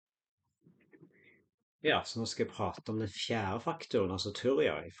Ja, så nå skal jeg prate om den fjerde faktoren, altså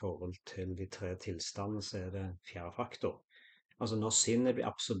Turiya. I forhold til de tre tilstandene så er det fjerde faktor. Altså når sinnet blir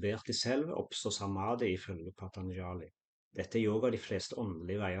absorbert i selvet, oppstår samadhi ifølge Patanjali. Dette er yoga de fleste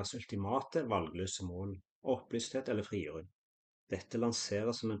åndelige veiers ultimate, valgløse mål, opplysthet eller frigjøring. Dette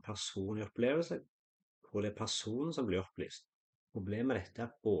lanseres som en personlig opplevelse, hvor det er personen som blir opplyst. Problemet med dette er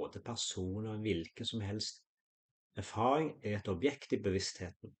at både personen og en hvilken som helst erfaring er et objekt i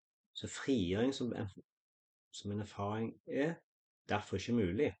bevisstheten. Så frigjøring som en erfaring er derfor ikke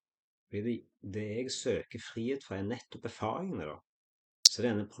mulig. Fordi det jeg søker frihet fra, er nettopp erfaringene, da. Så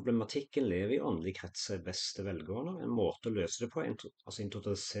denne problematikken lever i åndelige kretser i beste velgående. En måte å løse det på er altså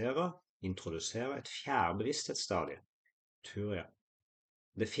introdusere et fjerde bevissthetsstadie, Turiya.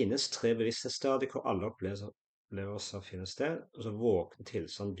 Det finnes tre bevissthetsstadier hvor alle opplevelser finner sted. Altså våken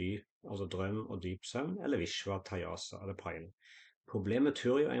tilstand, dyp, altså drøm og dyp søvn, eller vishva, tajasa eller praina. Problemet med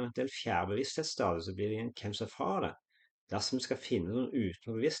Turiya er eventuelt fjerde bevissthetsstadie, så blir det igjen hvem som erfarer det. Dersom vi skal finne noen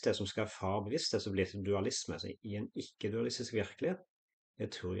utenfor bevissthet som skal erfare bevissthet, så blir det dualisme. Så i en ikke-dualistisk virkelighet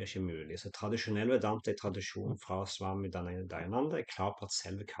er Turiya ikke mulig. Så tradisjonell vedanta i tradisjonen fra Swami Dayananda er klar på at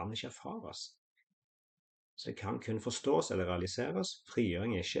selve kan ikke erfares. Så det kan kun forstås eller realiseres.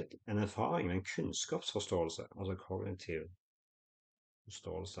 Frigjøring er ikke en erfaring, men en kunnskapsforståelse, altså kognitiv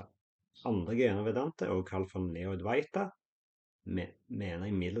forståelse. Andre grener vedanta er også kalt for neo-dvaita, mener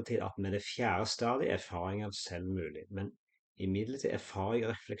imidlertid at med det fjerde stadiet er erfaring av selv mulig, men imidlertid erfaring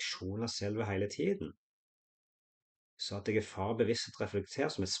og refleksjon av selve hele tiden. Så at jeg erfarer bevissthet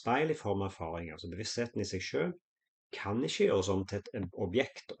reflektert som et speil i form av erfaringer, altså bevisstheten i seg selv, kan ikke gjøres om til et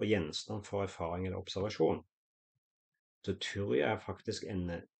objekt og gjenstand for erfaring eller observasjon. Så Turiya er faktisk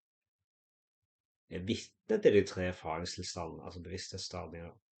er vitne til de tre erfaringstilstandene, altså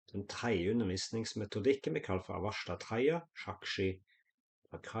bevissthetsstadiene. Den tredje undervisningsmetodikken vi kaller for avashtatraya, shakshi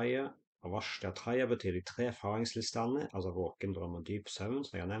akraya. Avashtatraya betyr de tre erfaringstilstandene, altså våken, drøm og dyp søvn,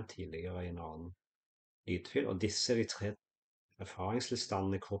 som jeg har nevnt tidligere i en annen lydfil. Og disse er de tre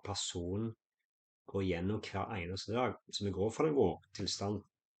erfaringstilstandene hvor personen går gjennom hver eneste dag. Så vi går fra den våkentilstand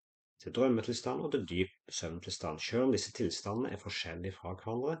til drømmetilstand og til dyp søvntilstand. Selv om disse tilstandene er forskjellige fra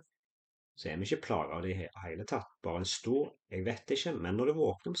hverandre, så er vi ikke plaget av det i hele tatt. Bare en stor 'jeg vet ikke', men når du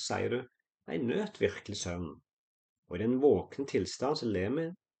våkner, sier du 'jeg nøt virkelig søvnen'. Og i den våkne tilstand så lever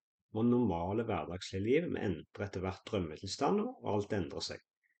vi vår normale hverdagslige liv. Vi endrer etter hvert drømmetilstand, og alt endrer seg.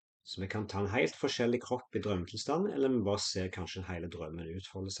 Så vi kan ta en helt forskjellig kropp i drømmetilstand, eller vi bare ser kanskje hele drømmen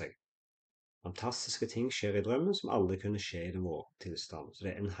utfolde seg. Fantastiske ting skjer i drømmen som aldri kunne skje i den våkne tilstand. Så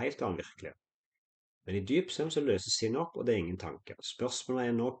det er en helt annen virkelighet. Men i dyp søvn så løses sinnet opp, og det er ingen tanker. Spørsmålet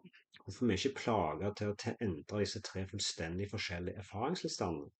er nå hvorfor vi ikke plager til å endre disse tre fullstendig forskjellige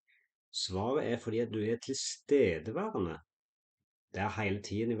erfaringstilstandene. Svaret er fordi at du er tilstedeværende der hele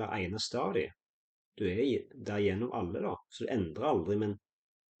tiden i hver eneste stadie. Du er der gjennom alle, da, så du endrer aldri, men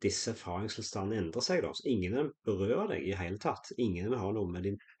disse erfaringstilstandene endrer seg, da. Så ingen av dem berører deg i hele tatt. Ingen av dem har noe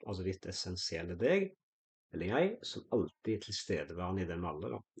med altså ditt essensielle deg, eller jeg, som alltid er tilstedeværende i dem alle,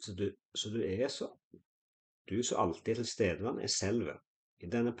 da. Så du som alltid er tilstedeværende, er selve. I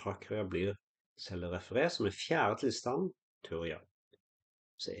denne prakria blir selve referert som den fjerde tilstand, Turiya.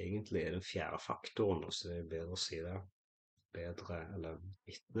 Så egentlig er den fjerde faktoren, så det er bedre å si det bedre, eller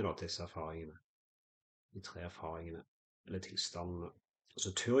vitne da, til disse erfaringene. De tre erfaringene, eller tilstandene.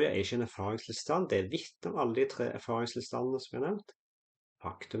 Så Turiya er ikke en erfaringstilstand, det er vitne om alle de tre erfaringstilstandene som jeg har nevnt.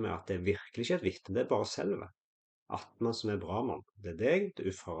 Faktum er at det er virkelig ikke et vitne, det er bare selve. Atman som er Brahman. Det er deg, det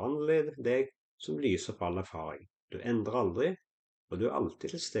er uforanderlige deg, som lyser på all erfaring. Du endrer aldri, og du er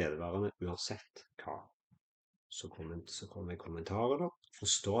alltid tilstedeværende uansett hva. Så kommer kommentarer da.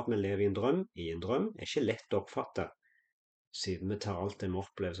 Forstå at vi lever i en drøm. I en drøm er ikke lett å oppfatte, siden vi tar alt det vi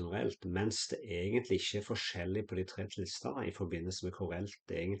opplever som reelt, mens det egentlig ikke er forskjellig på de tre tilstandene i forbindelse med hvor reelt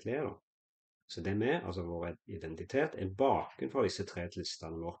det egentlig er da. Så det vi, altså vår identitet, er bakgrunn for disse tre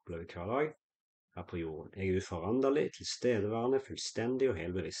tilstandene vi opplever hver dag her på jorden. Jeg er uforanderlig, tilstedeværende, fullstendig og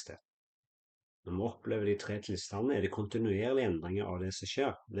hel bevissthet. Når vi opplever de tre tilstandene, er det kontinuerlige endringer av det som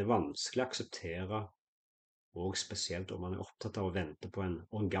skjer. Det er vanskelig å akseptere, og spesielt om man er opptatt av å vente på en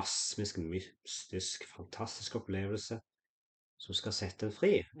orgasmisk, mystisk, fantastisk opplevelse som skal sette en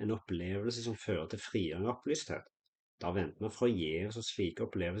fri. En opplevelse som fører til frigjøring og opplysthet. Da venter man for å gi oss slike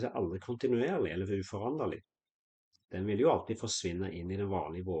opplevelser aldri kontinuerlig eller uforanderlig. Den vil jo alltid forsvinne inn i den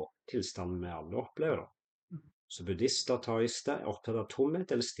vanlige tilstanden vi alle opplever. Så buddhister og taoister er opptatt av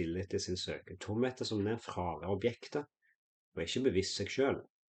tomhet eller stillhet i sin søken. Tomhet er som den fravær objektet, og er ikke bevisst seg selv.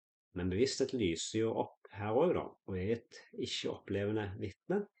 Men bevissthet lyser jo opp her også da, og er et ikke-opplevende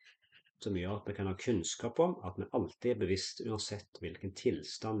vitne, som gjør at vi kan ha kunnskap om at vi alltid er bevisst uansett hvilken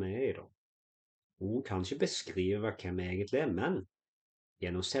tilstand vi er i da. Ord kan ikke beskrive hvem vi egentlig er, men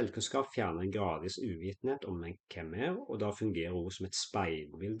gjennom selvkunnskap fjerner en gradvis uvitenhet om hvem vi er, og da fungerer ord som et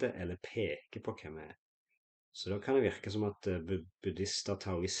speilbilde eller peker på hvem vi er. Så da kan det virke som at buddhister,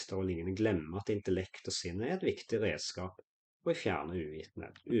 taoister og lignende glemmer at intellekt og sinn er et viktig redskap for å fjerne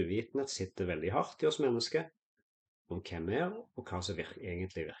uvitenhet. Uvitenhet sitter veldig hardt i oss mennesker om hvem vi er, og hva som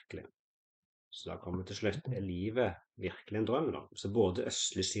egentlig er virkelig. Så da kommer vi til slutt, er livet virkelig en drøm da? Så både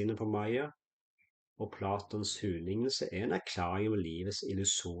østlig synet på Maya og Platons hulignelse er en erklæring om livets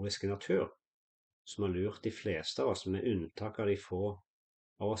illusoriske natur, som har lurt de fleste av oss, med unntak av de få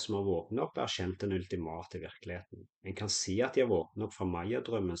av oss som har våknet opp, erkjent den ultimate virkeligheten. En kan si at de har våknet opp fra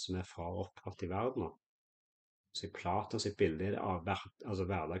Maya-drømmen som er far opphatt i verden. Så i Platons bilde er det av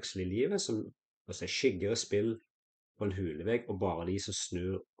hverdagslig livet som skygger spill på en hulevegg, og bare de som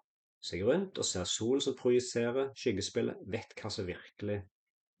snur seg rundt og ser solen som projiserer skyggespillet, vet hva som virkelig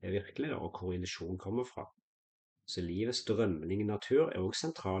er virkelig, og hvor illusjonen kommer fra. Så livets drømmelige natur er også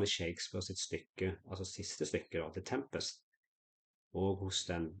sentral i Shakespeare sitt stykke, altså siste stykke, The Tempest, og hos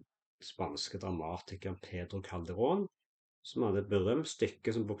den spanske dramatikeren Pedro Calderón, som hadde et berømt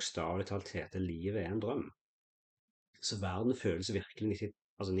stykke som bokstavelig talt heter Livet er en drøm. Så verden føles virkelig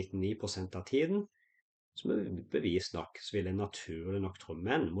 99% av tiden som er bevis nok, så vil jeg naturlig nok tro.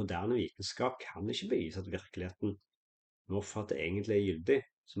 Men moderne vitenskap kan ikke bevise at virkeligheten vi oppfatter egentlig er gyldig.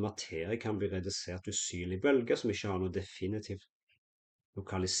 Så materie kan bli redusert til usynlige bølger som ikke har noe definitiv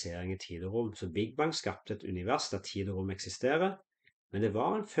lokalisering i tid og rom. Så Big Bang skapte et univers der tid og rom eksisterer, men det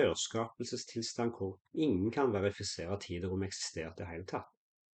var en førskapelsestilstand hvor ingen kan verifisere at tid og rom eksisterte i det hele tatt.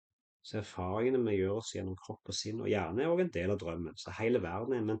 Så erfaringene vi gjør oss gjennom kropp og sinn og hjerne er også en del av drømmen. Så hele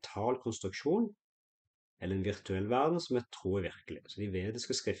verden er en mental konstruksjon eller en virtuell verden som jeg tror er virkelig. Så de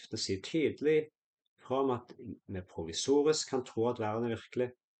vediske skriftene sier tydelig fra om at vi provisorisk kan tro at verden er virkelig,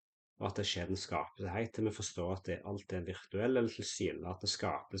 og at det skjer en skapelse, helt til vi forstår at alt er virtuell eller tilsynelatende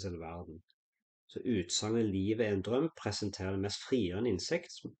skapelse eller verden. Så utsagnet livet er en drøm presenterer det mest frigjørende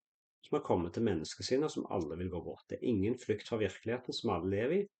innsikt som har kommet til menneskesinnet, og som alle vil gå bort. Det er ingen flukt fra virkeligheten som alle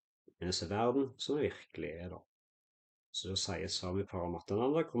lever i, men det er verden som det virkelig er da. Så da sier Swami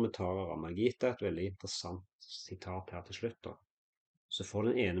Paramahansa, kommentarer av Magita, et veldig interessant sitat her til slutt da. Så får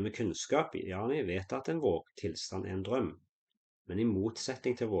den ene med kunnskap, Jani, vet at en våken tilstand er en drøm. Men i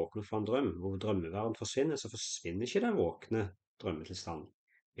motsetning til å våkne fra en drøm, hvor drømmeverden forsvinner, så forsvinner ikke den våkne drømmetilstanden.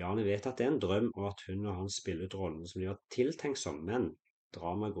 Jani vet at det er en drøm, og at hun og han spiller ut rollen som de har tiltenkt som, men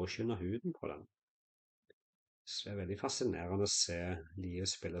dramaet går ikke under huden på den. Så det er veldig fascinerende å se livet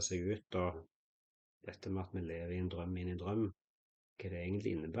spille seg ut, og dette med at vi lever i en drøm inn i en drøm, hva det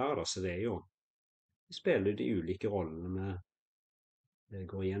egentlig innebærer da. Så det er jo, vi spiller de ulike rollene vi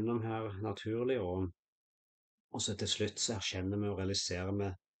går gjennom her naturlig, og så til slutt så erkjenner vi og realiserer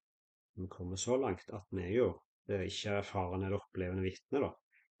vi kommer så langt at vi er jo, det er ikke erfarne eller opplevende vitne da.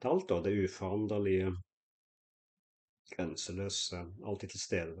 Det er alt da, det uforanderlige, grenseløse, alltid til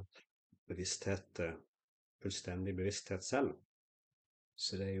stede, bevissthet, fullstendig bevissthet selv.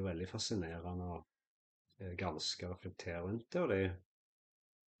 Så det er jo veldig fascinerende å granske og reflektere rundt det, og det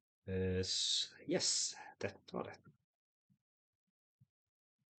yes, dette var det.